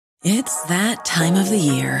It's that time of the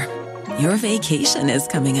year. Your vacation is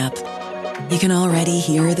coming up. You can already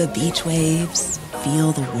hear the beach waves,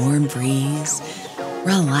 feel the warm breeze,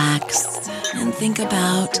 relax, and think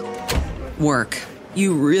about work.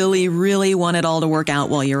 You really, really want it all to work out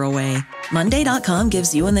while you're away. Monday.com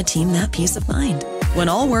gives you and the team that peace of mind. When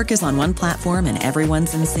all work is on one platform and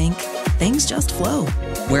everyone's in sync, things just flow.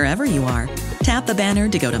 Wherever you are, tap the banner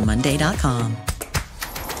to go to Monday.com.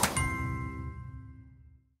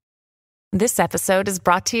 This episode is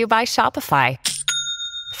brought to you by Shopify.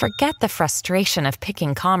 Forget the frustration of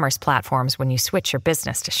picking commerce platforms when you switch your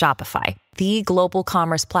business to Shopify, the global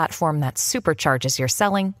commerce platform that supercharges your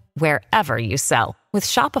selling wherever you sell. With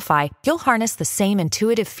Shopify, you'll harness the same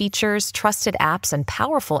intuitive features, trusted apps, and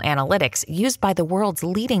powerful analytics used by the world's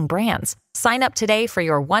leading brands. Sign up today for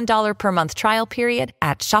your $1 per month trial period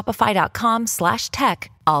at shopify.com/tech,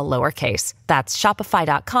 all lowercase. That's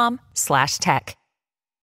shopify.com/tech.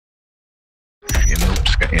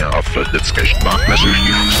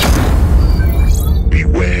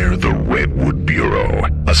 Beware the Redwood Bureau,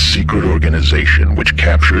 a secret organization which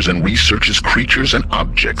captures and researches creatures and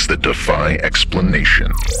objects that defy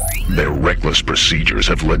explanation. Their reckless procedures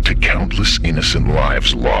have led to countless innocent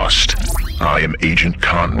lives lost. I am Agent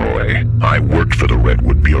Conroy. I worked for the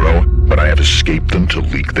Redwood Bureau, but I have escaped them to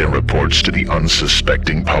leak their reports to the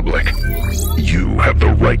unsuspecting public. You have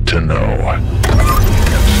the right to know.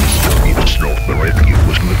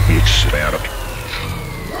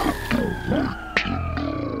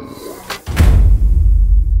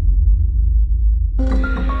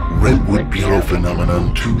 Redwood Bureau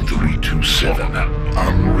Phenomenon 2327.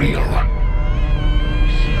 Unreal.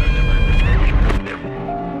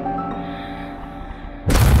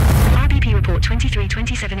 RBP report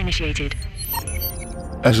 2327 initiated.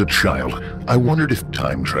 As a child, I wondered if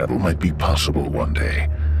time travel might be possible one day.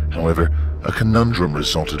 However, a conundrum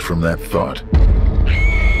resulted from that thought.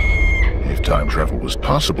 If time travel was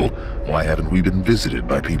possible, why haven't we been visited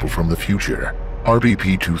by people from the future?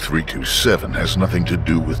 RBP 2327 has nothing to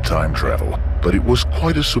do with time travel, but it was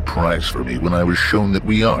quite a surprise for me when I was shown that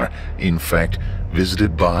we are, in fact,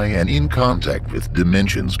 visited by and in contact with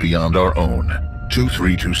dimensions beyond our own.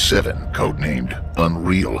 2327, codenamed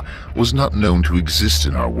Unreal, was not known to exist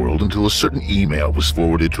in our world until a certain email was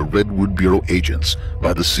forwarded to Redwood Bureau agents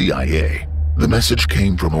by the CIA. The message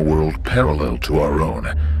came from a world parallel to our own,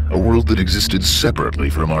 a world that existed separately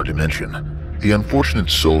from our dimension. The unfortunate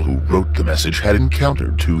soul who wrote the message had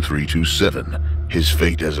encountered 2327. His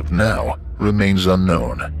fate as of now remains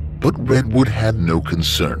unknown. But Redwood had no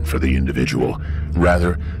concern for the individual.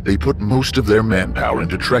 Rather, they put most of their manpower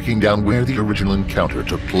into tracking down where the original encounter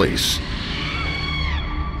took place.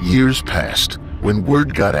 Years passed. When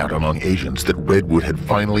word got out among agents that Redwood had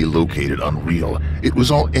finally located Unreal, it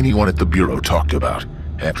was all anyone at the Bureau talked about.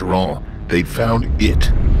 After all, they'd found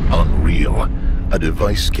it, Unreal, a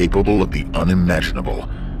device capable of the unimaginable.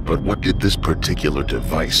 But what did this particular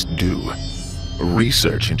device do?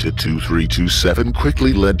 Research into 2327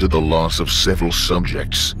 quickly led to the loss of several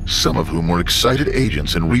subjects, some of whom were excited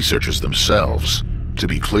agents and researchers themselves. To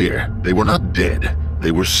be clear, they were not dead, they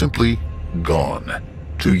were simply gone.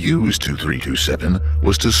 To use 2327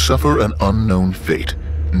 was to suffer an unknown fate.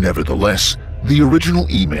 Nevertheless, the original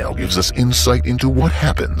email gives us insight into what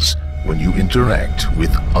happens when you interact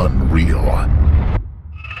with Unreal.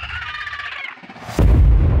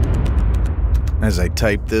 As I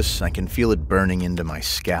type this, I can feel it burning into my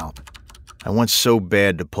scalp. I want so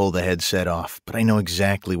bad to pull the headset off, but I know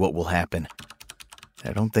exactly what will happen.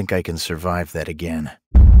 I don't think I can survive that again.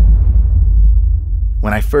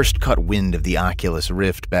 When I first caught wind of the Oculus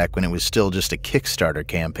Rift back when it was still just a Kickstarter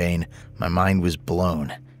campaign, my mind was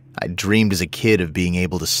blown. I dreamed as a kid of being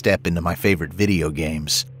able to step into my favorite video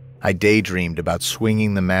games. I daydreamed about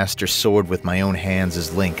swinging the Master Sword with my own hands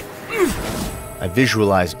as Link. I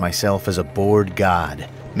visualized myself as a bored god,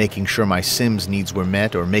 making sure my Sims' needs were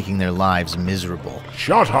met or making their lives miserable.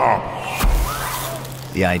 Shut up!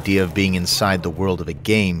 The idea of being inside the world of a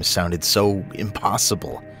game sounded so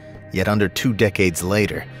impossible. Yet under 2 decades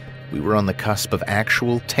later, we were on the cusp of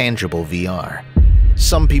actual, tangible VR.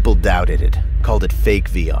 Some people doubted it, called it fake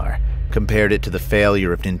VR, compared it to the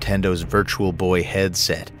failure of Nintendo's Virtual Boy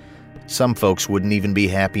headset. Some folks wouldn't even be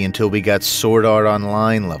happy until we got Sword Art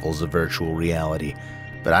Online levels of virtual reality.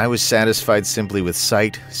 But I was satisfied simply with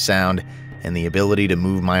sight, sound, and the ability to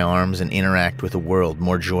move my arms and interact with a world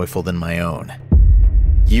more joyful than my own.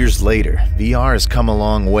 Years later, VR has come a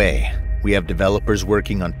long way. We have developers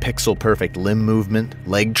working on pixel-perfect limb movement,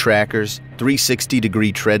 leg trackers,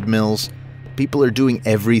 360-degree treadmills. People are doing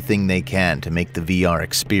everything they can to make the VR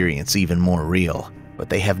experience even more real. but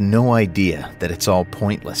they have no idea that it's all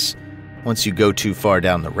pointless. Once you go too far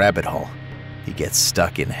down the rabbit hole, you get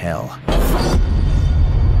stuck in hell.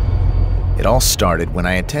 It all started when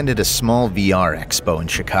I attended a small VR expo in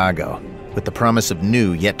Chicago. With the promise of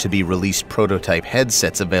new, yet-to-be-released prototype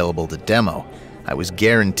headsets available to demo, I was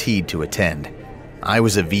guaranteed to attend. I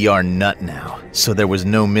was a VR nut now, so there was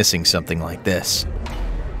no missing something like this.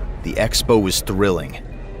 The expo was thrilling.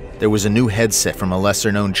 There was a new headset from a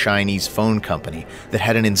lesser-known Chinese phone company that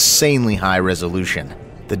had an insanely high resolution.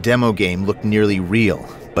 The demo game looked nearly real,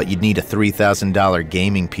 but you'd need a $3,000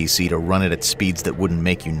 gaming PC to run it at speeds that wouldn't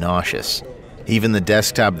make you nauseous. Even the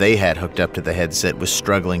desktop they had hooked up to the headset was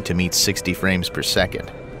struggling to meet 60 frames per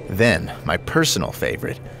second. Then, my personal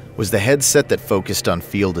favorite was the headset that focused on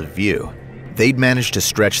field of view. They'd managed to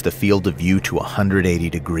stretch the field of view to 180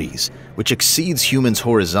 degrees, which exceeds humans'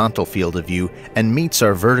 horizontal field of view and meets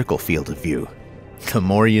our vertical field of view. The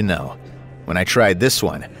more you know. When I tried this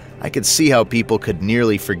one, I could see how people could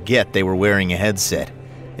nearly forget they were wearing a headset.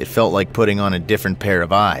 It felt like putting on a different pair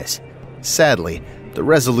of eyes. Sadly, the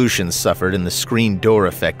resolution suffered and the screen door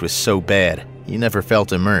effect was so bad, you never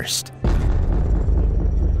felt immersed.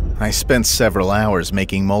 I spent several hours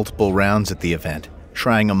making multiple rounds at the event,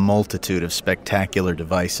 trying a multitude of spectacular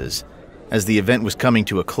devices. As the event was coming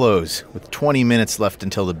to a close, with 20 minutes left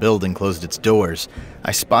until the building closed its doors,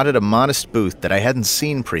 I spotted a modest booth that I hadn't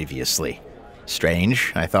seen previously.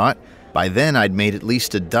 Strange, I thought. By then I'd made at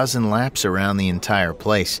least a dozen laps around the entire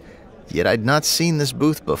place, yet I'd not seen this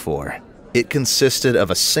booth before. It consisted of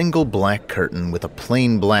a single black curtain with a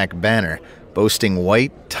plain black banner boasting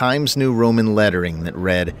white Times New Roman lettering that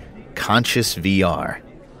read, "Conscious VR."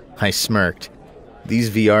 I smirked.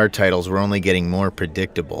 These VR titles were only getting more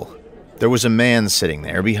predictable. There was a man sitting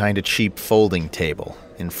there behind a cheap folding table.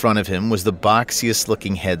 In front of him was the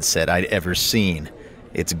boxiest-looking headset I'd ever seen.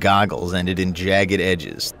 Its goggles ended in jagged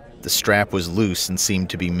edges. The strap was loose and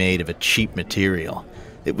seemed to be made of a cheap material.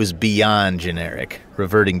 It was beyond generic,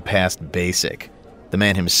 reverting past basic. The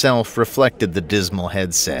man himself reflected the dismal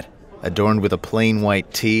headset, adorned with a plain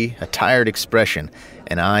white tee, a tired expression,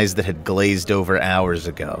 and eyes that had glazed over hours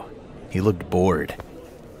ago. He looked bored.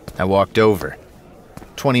 I walked over.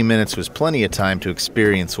 20 minutes was plenty of time to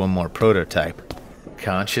experience one more prototype.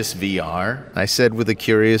 "Conscious VR?" I said with a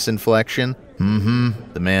curious inflection.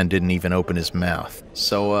 The man didn't even open his mouth.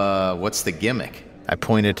 "So, what's the gimmick?" I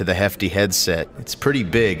pointed to the hefty headset. "It's pretty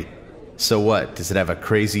big." "So what, does it have a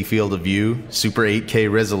crazy field of view, super 8K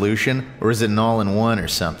resolution, or is it an all-in-one or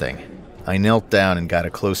something?" I knelt down and got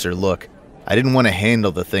a closer look. I didn't want to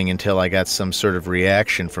handle the thing until I got some sort of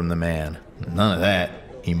reaction from the man. "None of that,"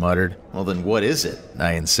 he muttered. "Well then what is it?"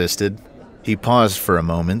 I insisted. He paused for a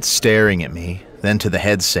moment, staring at me, then to the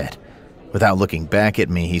headset. Without looking back at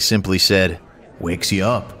me, he simply said, "Wakes you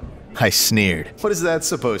up." I sneered. "What is that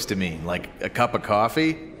supposed to mean? Like a cup of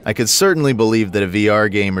coffee?" I could certainly believe that a VR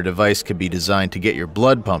game or device could be designed to get your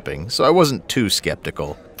blood pumping, so I wasn't too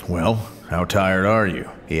skeptical. "Well, how tired are you?"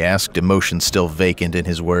 he asked, emotion still vacant in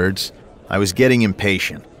his words. I was getting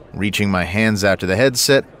impatient. Reaching my hands out to the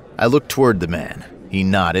headset, I looked toward the man. He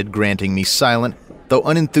nodded, granting me silent, though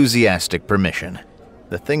unenthusiastic permission.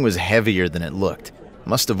 The thing was heavier than it looked.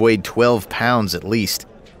 Must have weighed 12 pounds at least.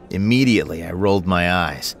 Immediately, I rolled my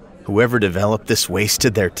eyes. Whoever developed this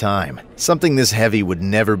wasted their time. Something this heavy would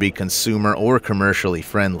never be consumer or commercially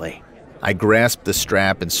friendly. I grasped the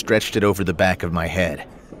strap and stretched it over the back of my head.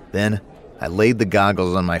 Then, I laid the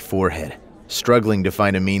goggles on my forehead, struggling to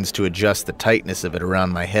find a means to adjust the tightness of it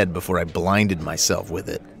around my head before I blinded myself with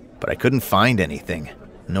it. But I couldn't find anything.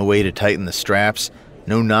 No way to tighten the straps,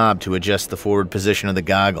 no knob to adjust the forward position of the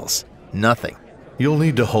goggles. Nothing. "You'll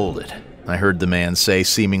need to hold it," I heard the man say,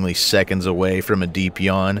 seemingly seconds away from a deep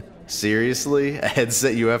yawn. "Seriously? A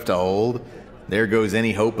headset you have to hold? There goes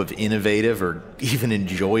any hope of innovative or even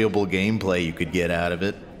enjoyable gameplay you could get out of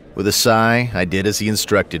it." With a sigh, I did as he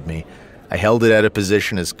instructed me. I held it at a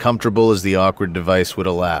position as comfortable as the awkward device would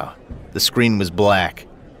allow. The screen was black.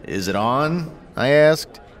 "Is it on?" I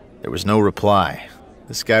asked. There was no reply.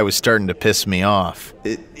 This guy was starting to piss me off.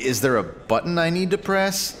 "Is there a button I need to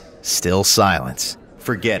press?" Still silence.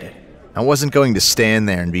 Forget it. I wasn't going to stand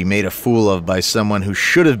there and be made a fool of by someone who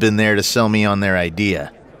should have been there to sell me on their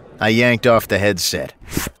idea. I yanked off the headset.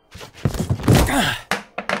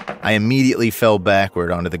 I immediately fell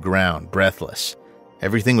backward onto the ground, breathless.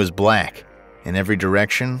 Everything was black. In every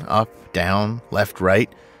direction, up, down, left, right.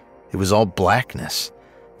 It was all blackness.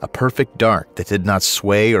 A perfect dark that did not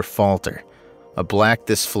sway or falter. A black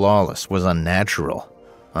this flawless was unnatural,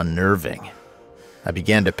 unnerving. I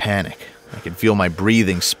began to panic. I could feel my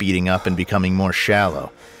breathing speeding up and becoming more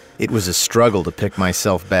shallow. It was a struggle to pick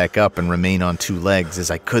myself back up and remain on two legs,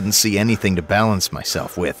 as I couldn't see anything to balance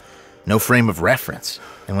myself with. No frame of reference.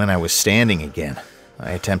 And when I was standing again,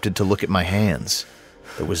 I attempted to look at my hands.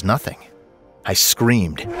 There was nothing. I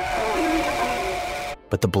screamed.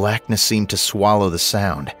 But the blackness seemed to swallow the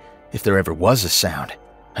sound, if there ever was a sound.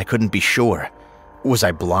 I couldn't be sure. Was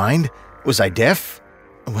I blind? Was I deaf?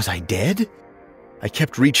 Was I dead? I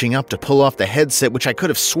kept reaching up to pull off the headset, which I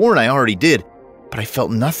could have sworn I already did, but I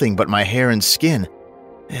felt nothing but my hair and skin.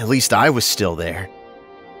 At least I was still there.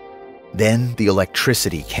 Then the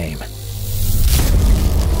electricity came.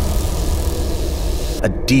 A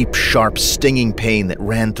deep, sharp, stinging pain that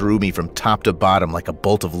ran through me from top to bottom like a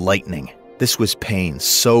bolt of lightning. This was pain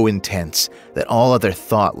so intense that all other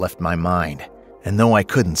thought left my mind, and though I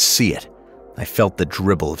couldn't see it, I felt the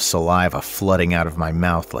dribble of saliva flooding out of my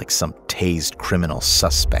mouth like some tased criminal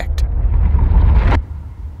suspect.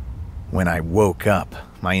 When I woke up,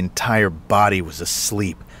 my entire body was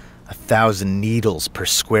asleep, 1,000 needles per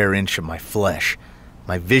square inch of my flesh.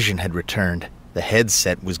 My vision had returned, the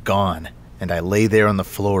headset was gone, and I lay there on the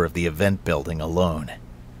floor of the event building alone.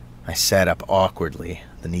 I sat up awkwardly,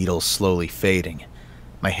 the needles slowly fading.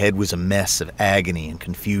 My head was a mess of agony and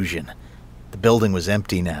confusion. The building was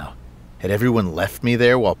empty now. Had everyone left me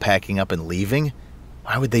there while packing up and leaving?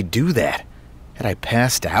 Why would they do that? Had I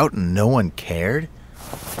passed out and no one cared?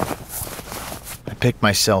 I picked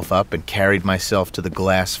myself up and carried myself to the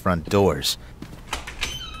glass front doors.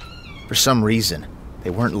 For some reason,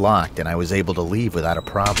 they weren't locked and I was able to leave without a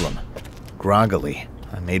problem. Groggily,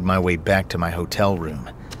 I made my way back to my hotel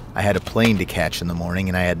room. I had a plane to catch in the morning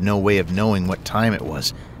and I had no way of knowing what time it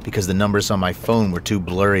was because the numbers on my phone were too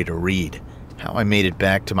blurry to read. How I made it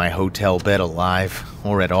back to my hotel bed alive,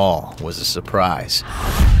 or at all, was a surprise.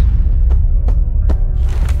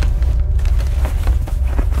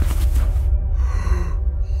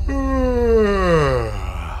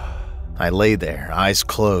 I lay there, eyes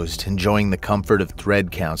closed, enjoying the comfort of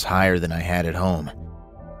thread counts higher than I had at home.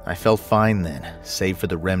 I felt fine then, save for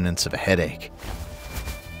the remnants of a headache.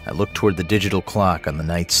 I looked toward the digital clock on the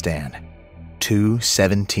nightstand.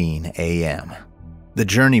 2:17 a.m. The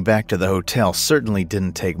journey back to the hotel certainly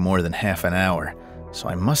didn't take more than half an hour, so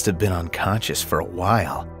I must have been unconscious for a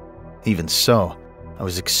while. Even so, I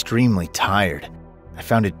was extremely tired. I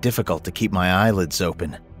found it difficult to keep my eyelids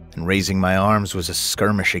open, and raising my arms was a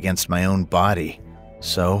skirmish against my own body.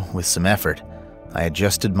 So, with some effort, I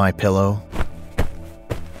adjusted my pillow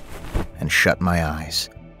and shut my eyes.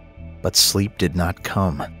 But sleep did not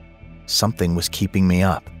come. Something was keeping me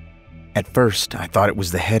up. At first, I thought it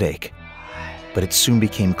was the headache. But it soon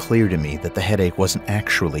became clear to me that the headache wasn't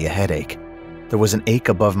actually a headache. There was an ache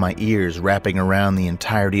above my ears wrapping around the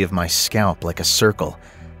entirety of my scalp like a circle.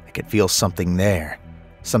 I could feel something there,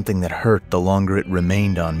 something that hurt the longer it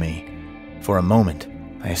remained on me. For a moment,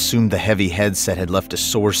 I assumed the heavy headset had left a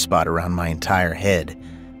sore spot around my entire head.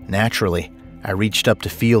 Naturally, I reached up to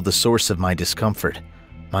feel the source of my discomfort.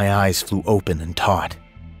 My eyes flew open and taut.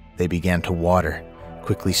 They began to water,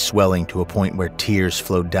 quickly swelling to a point where tears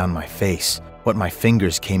flowed down my face. What my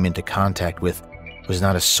fingers came into contact with was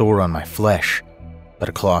not a sore on my flesh, but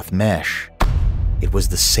a cloth mesh. It was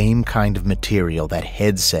the same kind of material that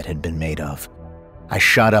headset had been made of. I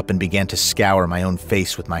shot up and began to scour my own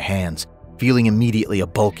face with my hands, feeling immediately a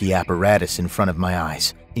bulky apparatus in front of my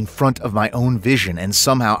eyes, in front of my own vision, and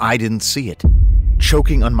somehow I didn't see it.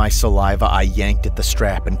 Choking on my saliva, I yanked at the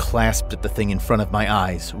strap and clasped at the thing in front of my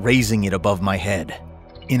eyes, raising it above my head.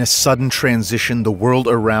 In a sudden transition, the world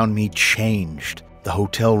around me changed. The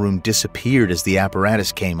hotel room disappeared as the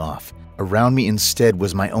apparatus came off. Around me instead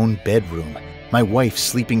was my own bedroom, my wife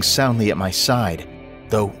sleeping soundly at my side,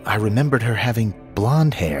 though I remembered her having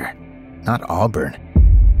blonde hair, not auburn.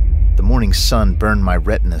 The morning sun burned my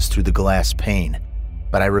retinas through the glass pane,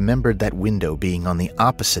 but I remembered that window being on the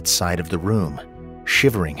opposite side of the room.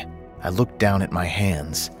 Shivering, I looked down at my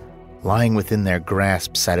hands. Lying within their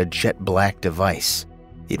grasp sat a jet-black device.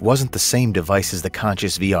 It wasn't the same device as the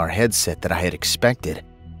Conscious VR headset that I had expected.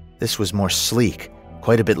 This was more sleek,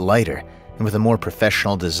 quite a bit lighter, and with a more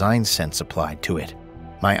professional design sense applied to it.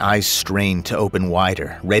 My eyes strained to open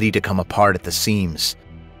wider, ready to come apart at the seams.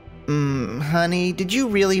 Honey, did you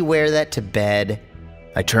really wear that to bed?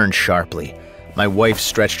 I turned sharply. My wife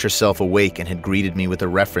stretched herself awake and had greeted me with a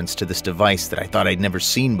reference to this device that I thought I'd never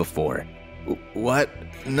seen before. What?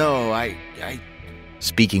 No, I...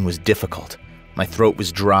 Speaking was difficult. My throat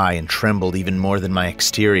was dry and trembled even more than my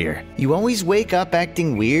exterior. You always wake up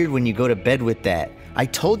acting weird when you go to bed with that. I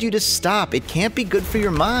told you to stop. It can't be good for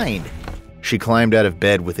your mind. She climbed out of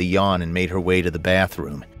bed with a yawn and made her way to the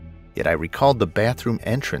bathroom. Yet I recalled the bathroom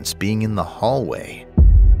entrance being in the hallway.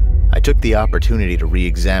 I took the opportunity to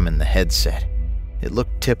re-examine the headset. It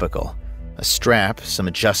looked typical. A strap, some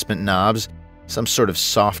adjustment knobs, some sort of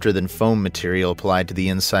softer-than-foam material applied to the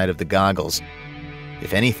inside of the goggles.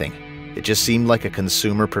 If anything, it just seemed like a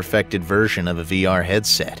consumer-perfected version of a VR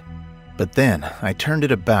headset. But then, I turned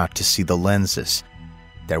it about to see the lenses.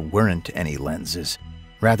 There weren't any lenses.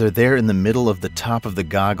 Rather, there in the middle of the top of the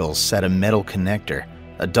goggles sat a metal connector,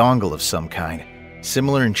 a dongle of some kind,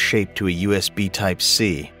 similar in shape to a USB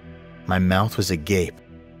Type-C. My mouth was agape.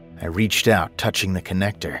 I reached out, touching the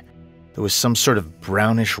connector. There was some sort of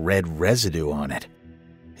brownish-red residue on it.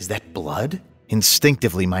 Is that blood?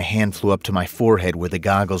 Instinctively, my hand flew up to my forehead where the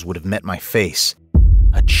goggles would have met my face.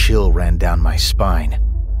 A chill ran down my spine.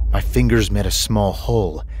 My fingers met a small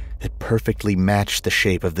hole that perfectly matched the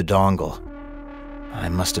shape of the dongle. I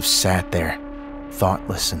must have sat there,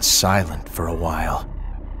 thoughtless and silent for a while,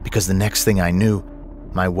 because the next thing I knew,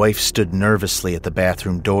 my wife stood nervously at the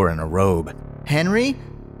bathroom door in a robe. Henry?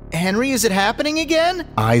 Henry, is it happening again?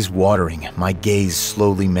 Eyes watering, my gaze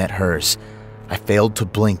slowly met hers. I failed to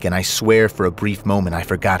blink, and I swear for a brief moment I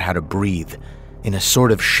forgot how to breathe. In a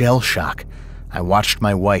sort of shell shock, I watched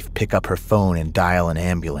my wife pick up her phone and dial an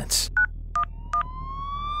ambulance.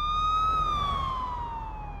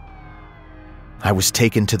 I was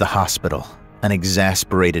taken to the hospital. An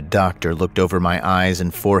exasperated doctor looked over my eyes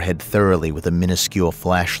and forehead thoroughly with a minuscule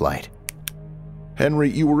flashlight. Henry,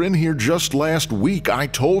 you were in here just last week. I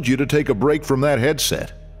told you to take a break from that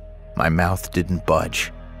headset. My mouth didn't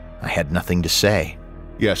budge. I had nothing to say.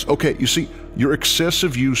 Yes, okay, you see, your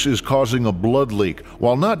excessive use is causing a blood leak.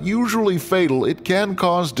 While not usually fatal, it can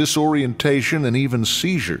cause disorientation and even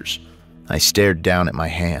seizures. I stared down at my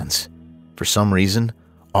hands. For some reason,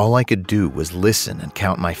 all I could do was listen and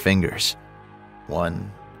count my fingers.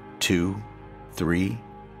 1, 2, 3,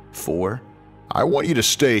 4. I want you to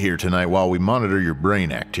stay here tonight while we monitor your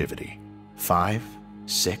brain activity. 5,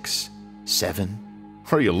 6, 7.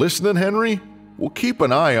 Are you listening, Henry? We'll keep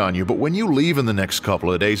an eye on you, but when you leave in the next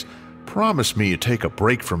couple of days, promise me you take a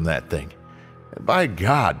break from that thing. And by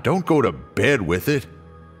God, don't go to bed with it.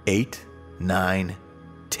 8, 9,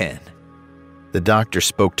 10. The doctor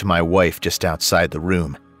spoke to my wife just outside the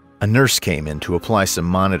room. A nurse came in to apply some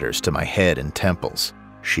monitors to my head and temples.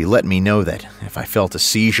 She let me know that if I felt a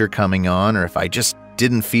seizure coming on or if I just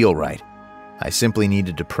didn't feel right, I simply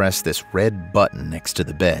needed to press this red button next to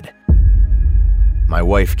the bed. My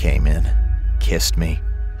wife came in, kissed me,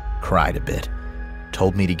 cried a bit,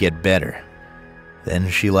 told me to get better. Then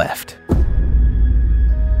she left.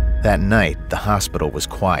 That night, the hospital was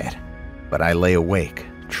quiet, but I lay awake,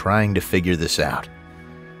 trying to figure this out.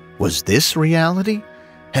 Was this reality?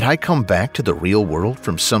 Had I come back to the real world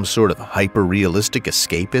from some sort of hyper-realistic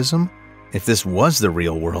escapism? If this was the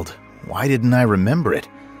real world, why didn't I remember it?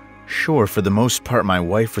 Sure, for the most part my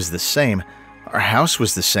wife was the same, our house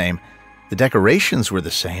was the same, the decorations were the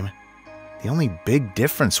same. The only big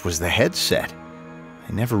difference was the headset.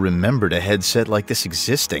 I never remembered a headset like this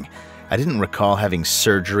existing. I didn't recall having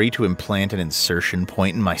surgery to implant an insertion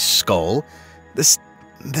point in my skull.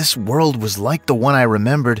 This world was like the one I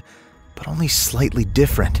remembered, but only slightly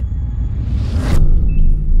different.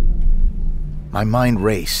 My mind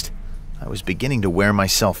raced. I was beginning to wear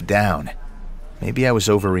myself down. Maybe I was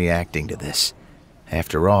overreacting to this.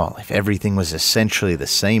 After all, if everything was essentially the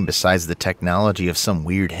same besides the technology of some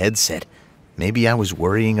weird headset, maybe I was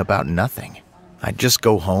worrying about nothing. I'd just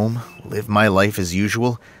go home, live my life as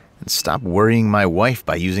usual, and stop worrying my wife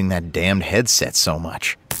by using that damned headset so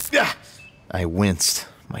much. I winced.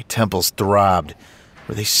 My temples throbbed.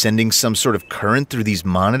 Were they sending some sort of current through these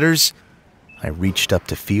monitors? I reached up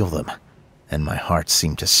to feel them, and my heart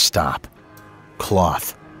seemed to stop.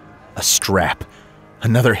 Cloth. A strap.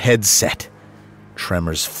 Another headset.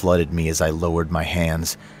 Tremors flooded me as I lowered my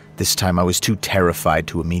hands. This time I was too terrified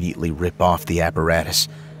to immediately rip off the apparatus.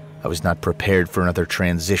 I was not prepared for another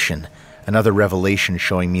transition, another revelation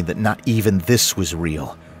showing me that not even this was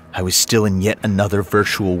real. I was still in yet another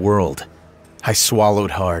virtual world. I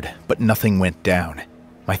swallowed hard, but nothing went down.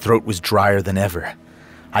 My throat was drier than ever.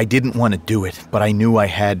 I didn't want to do it, but I knew I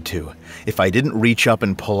had to. If I didn't reach up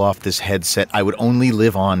and pull off this headset, I would only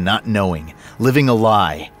live on not knowing, living a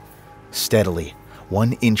lie. Steadily,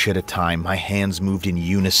 1 inch at a time, my hands moved in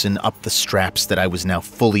unison up the straps that I was now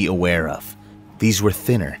fully aware of. These were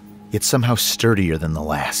thinner, yet somehow sturdier than the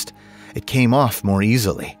last. It came off more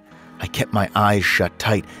easily. I kept my eyes shut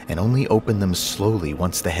tight and only opened them slowly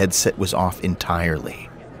once the headset was off entirely.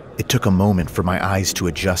 It took a moment for my eyes to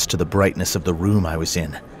adjust to the brightness of the room I was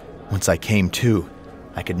in. Once I came to,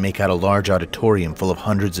 I could make out a large auditorium full of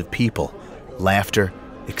hundreds of people. Laughter,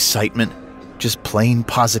 excitement, just plain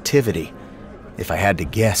positivity. If I had to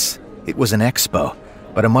guess, It was an expo,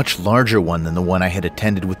 but a much larger one than the one I had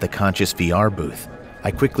attended with the Conscious VR booth. I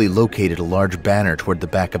quickly located a large banner toward the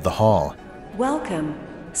back of the hall. Welcome.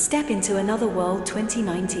 Step into Another World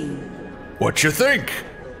 2019. What you think?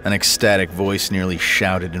 An ecstatic voice nearly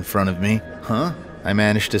shouted in front of me. Huh? I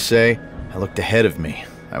managed to say. I looked ahead of me.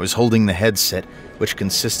 I was holding the headset, which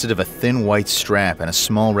consisted of a thin white strap and a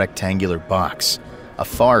small rectangular box. A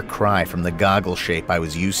far cry from the goggle shape I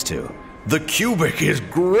was used to. The Cubic is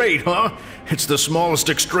great, huh? It's the smallest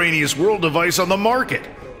extraneous world device on the market.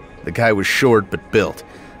 The guy was short but built.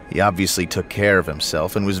 He obviously took care of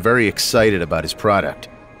himself and was very excited about his product.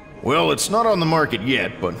 Well, it's not on the market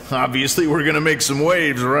yet, but obviously we're gonna make some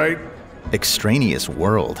waves, right? Extraneous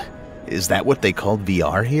world? Is that what they called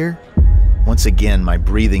VR here? Once again, my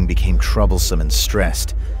breathing became troublesome and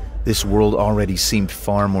stressed. This world already seemed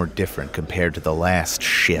far more different compared to the last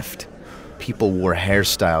shift. People wore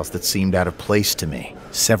hairstyles that seemed out of place to me.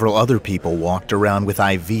 Several other people walked around with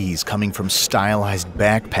IVs coming from stylized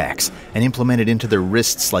backpacks and implemented into their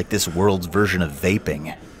wrists like this world's version of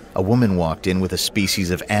vaping. A woman walked in with a species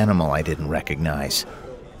of animal I didn't recognize.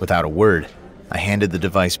 Without a word, I handed the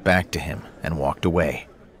device back to him and walked away.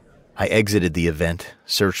 I exited the event,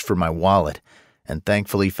 searched for my wallet, and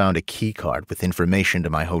thankfully found a key card with information to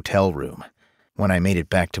my hotel room. When I made it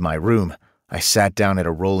back to my room, I sat down at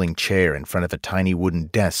a rolling chair in front of a tiny wooden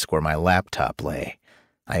desk where my laptop lay.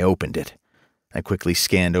 I opened it. I quickly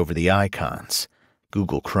scanned over the icons.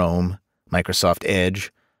 Google Chrome, Microsoft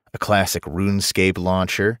Edge, a classic RuneScape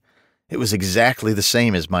launcher. It was exactly the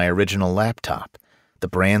same as my original laptop. The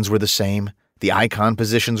brands were the same, the icon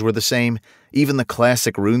positions were the same, even the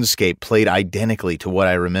classic RuneScape played identically to what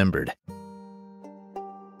I remembered.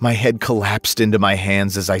 My head collapsed into my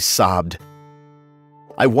hands as I sobbed.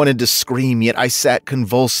 I wanted to scream, yet I sat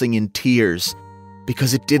convulsing in tears,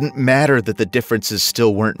 because it didn't matter that the differences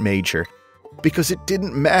still weren't major, because it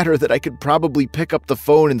didn't matter that I could probably pick up the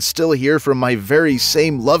phone and still hear from my very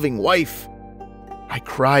same loving wife. I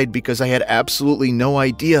cried because I had absolutely no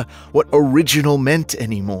idea what original meant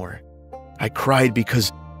anymore. I cried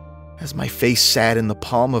because, as my face sat in the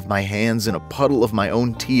palm of my hands in a puddle of my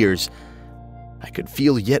own tears, I could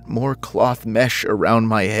feel yet more cloth mesh around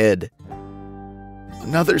my head.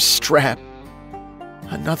 Another strap,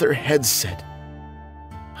 another headset,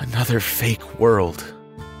 another fake world.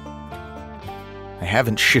 I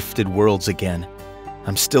haven't shifted worlds again.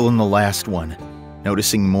 I'm still in the last one,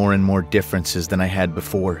 noticing more and more differences than I had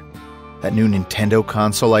before. That new Nintendo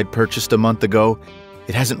console I'd purchased a month ago,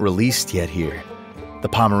 it hasn't released yet here. The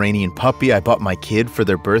Pomeranian puppy I bought my kid for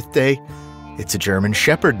their birthday, it's a German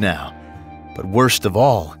Shepherd now. But worst of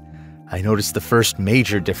all, I noticed the first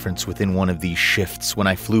major difference within one of these shifts when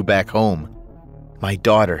I flew back home. My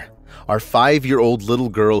daughter, our 5-year-old little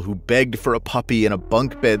girl who begged for a puppy and a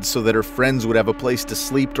bunk bed so that her friends would have a place to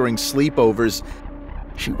sleep during sleepovers,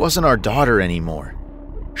 she wasn't our daughter anymore.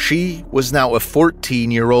 She was now a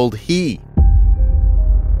 14-year-old he.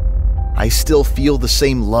 I still feel the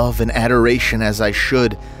same love and adoration as I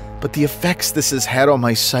should, but the effects this has had on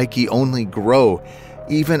my psyche only grow,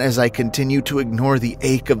 even as I continue to ignore the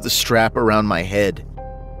ache of the strap around my head.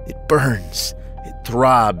 It burns, it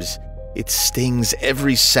throbs, it stings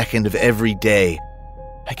every second of every day.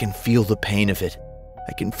 I can feel the pain of it.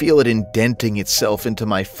 I can feel it indenting itself into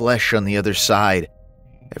my flesh on the other side.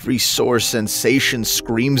 Every sore sensation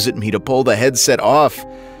screams at me to pull the headset off.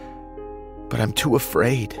 But I'm too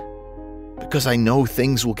afraid, because I know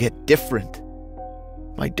things will get different.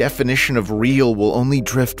 My definition of real will only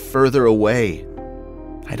drift further away.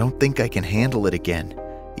 I don't think I can handle it again,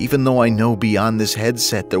 even though I know beyond this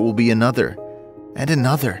headset there will be another, and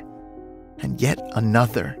another, and yet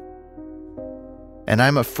another. And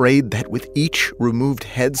I'm afraid that with each removed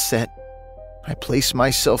headset, I place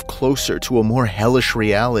myself closer to a more hellish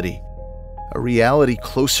reality, a reality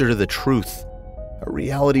closer to the truth, a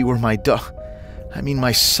reality where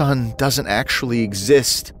my son doesn't actually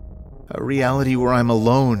exist, a reality where I'm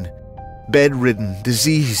alone, bedridden,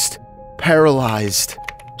 diseased, paralyzed,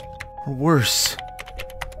 or worse.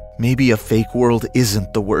 Maybe a fake world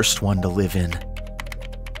isn't the worst one to live in.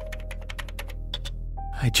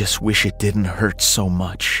 I just wish it didn't hurt so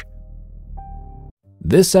much.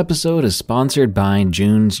 This episode is sponsored by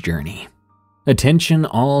June's Journey. Attention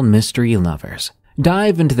all mystery lovers.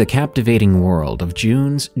 Dive into the captivating world of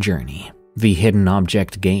June's Journey, the hidden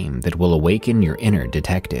object game that will awaken your inner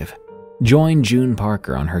detective. Join June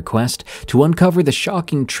Parker on her quest to uncover the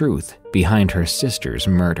shocking truth behind her sister's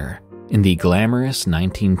murder in the glamorous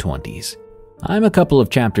 1920s. I'm a couple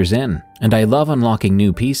of chapters in, and I love unlocking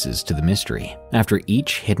new pieces to the mystery after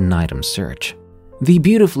each hidden item search. The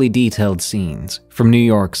beautifully detailed scenes, from New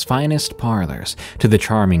York's finest parlors to the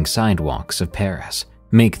charming sidewalks of Paris,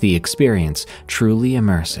 make the experience truly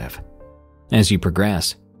immersive. As you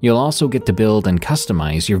progress, you'll also get to build and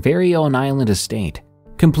customize your very own island estate,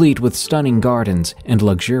 complete with stunning gardens and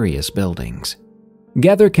luxurious buildings.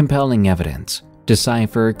 Gather compelling evidence,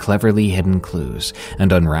 decipher cleverly hidden clues,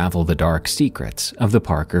 and unravel the dark secrets of the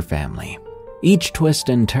Parker family. Each twist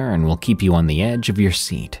and turn will keep you on the edge of your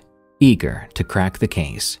seat, eager to crack the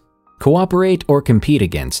case. Cooperate or compete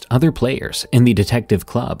against other players in the Detective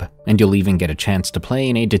Club, and you'll even get a chance to play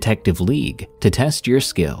in a detective league to test your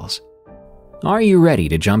skills. Are you ready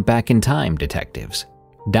to jump back in time, detectives?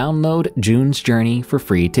 Download June's Journey for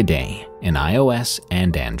free today in iOS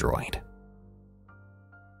and Android.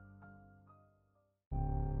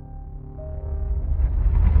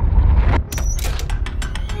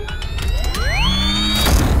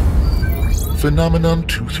 Phenomenon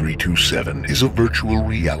 2327 is a virtual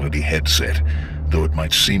reality headset. Though it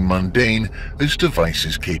might seem mundane, this device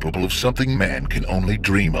is capable of something man can only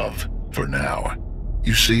dream of, for now.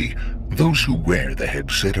 You see, those who wear the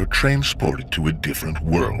headset are transported to a different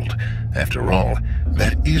world. After all,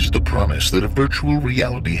 that is the promise that a virtual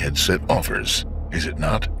reality headset offers, is it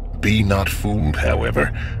not? Be not fooled,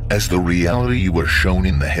 however, as the reality you are shown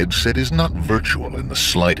in the headset is not virtual in the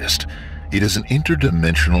slightest. It is an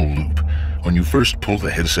interdimensional loop. When you first pull the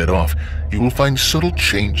headset off, you will find subtle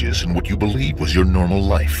changes in what you believe was your normal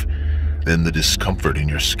life. Then the discomfort in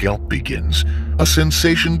your scalp begins, a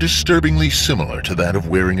sensation disturbingly similar to that of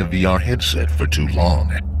wearing a VR headset for too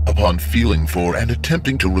long. Upon feeling for and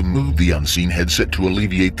attempting to remove the unseen headset to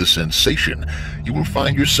alleviate the sensation, you will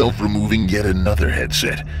find yourself removing yet another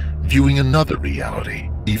headset, viewing another reality,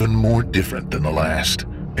 even more different than the last.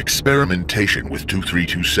 Experimentation with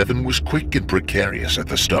 2327 was quick and precarious at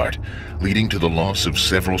the start, leading to the loss of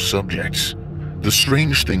several subjects. The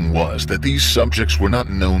strange thing was that these subjects were not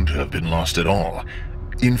known to have been lost at all.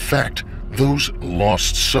 In fact, those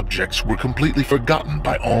lost subjects were completely forgotten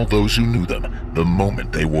by all those who knew them the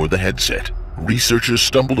moment they wore the headset. Researchers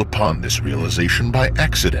stumbled upon this realization by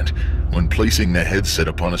accident. When placing the headset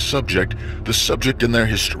upon a subject, the subject and their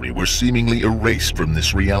history were seemingly erased from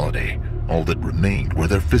this reality. All that remained were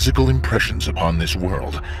their physical impressions upon this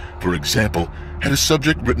world. For example, had a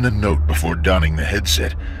subject written a note before donning the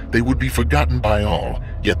headset, they would be forgotten by all,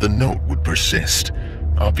 yet the note would persist.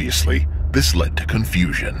 Obviously, this led to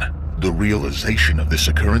confusion. The realization of this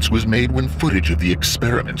occurrence was made when footage of the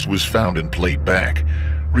experiments was found and played back.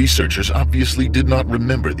 Researchers obviously did not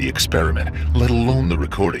remember the experiment, let alone the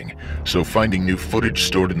recording, so finding new footage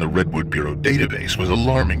stored in the Redwood Bureau database was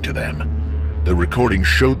alarming to them. The recording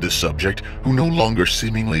showed the subject, who no longer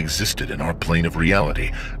seemingly existed in our plane of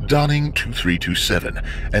reality, donning 2327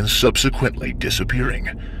 and subsequently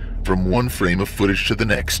disappearing. From one frame of footage to the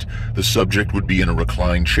next, the subject would be in a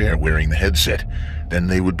reclined chair wearing the headset. Then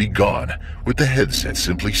they would be gone, with the headset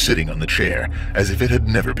simply sitting on the chair, as if it had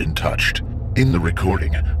never been touched. In the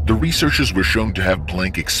recording, the researchers were shown to have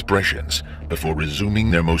blank expressions before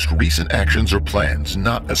resuming their most recent actions or plans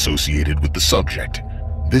not associated with the subject.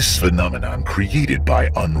 This phenomenon created by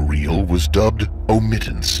Unreal was dubbed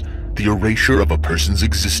omittance, the erasure of a person's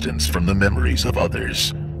existence from the memories of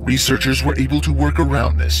others. Researchers were able to work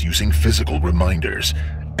around this using physical reminders,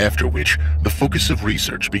 after which the focus of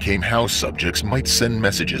research became how subjects might send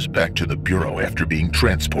messages back to the Bureau after being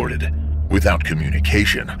transported. Without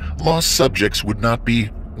communication, lost subjects would not be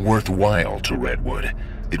worthwhile to Redwood.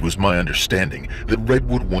 It was my understanding that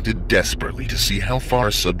Redwood wanted desperately to see how far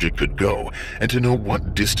a subject could go and to know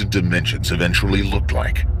what distant dimensions eventually looked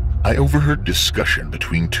like. I overheard discussion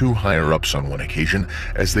between two higher-ups on one occasion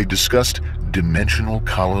as they discussed dimensional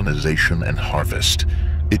colonization and harvest.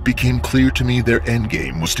 It became clear to me their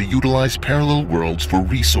endgame was to utilize parallel worlds for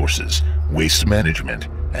resources, waste management,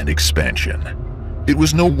 and expansion. It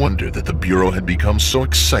was no wonder that the Bureau had become so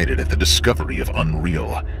excited at the discovery of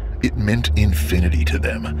Unreal. It meant infinity to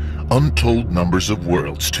them, untold numbers of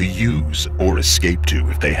worlds to use or escape to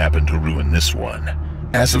if they happen to ruin this one.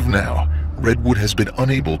 As of now, Redwood has been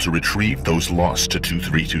unable to retrieve those lost to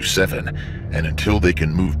 2327, and until they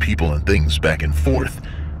can move people and things back and forth,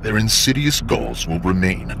 their insidious goals will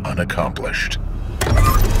remain unaccomplished.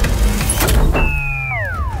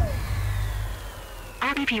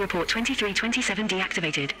 RBP report 2327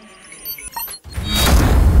 deactivated.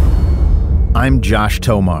 I'm Josh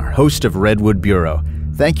Tomar, host of Redwood Bureau.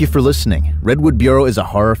 Thank you for listening. Redwood Bureau is a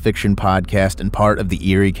horror fiction podcast and part of the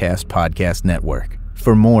EerieCast podcast network.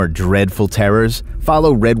 For more dreadful terrors,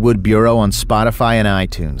 follow Redwood Bureau on Spotify and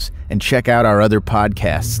iTunes, and check out our other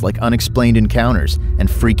podcasts like Unexplained Encounters and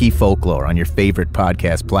Freaky Folklore on your favorite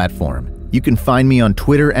podcast platform. You can find me on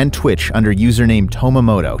Twitter and Twitch under username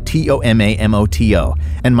Tomamoto, Tomamoto,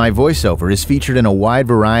 and my voiceover is featured in a wide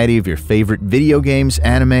variety of your favorite video games,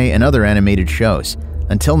 anime, and other animated shows.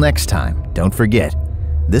 Until next time, don't forget,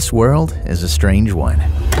 this world is a strange one.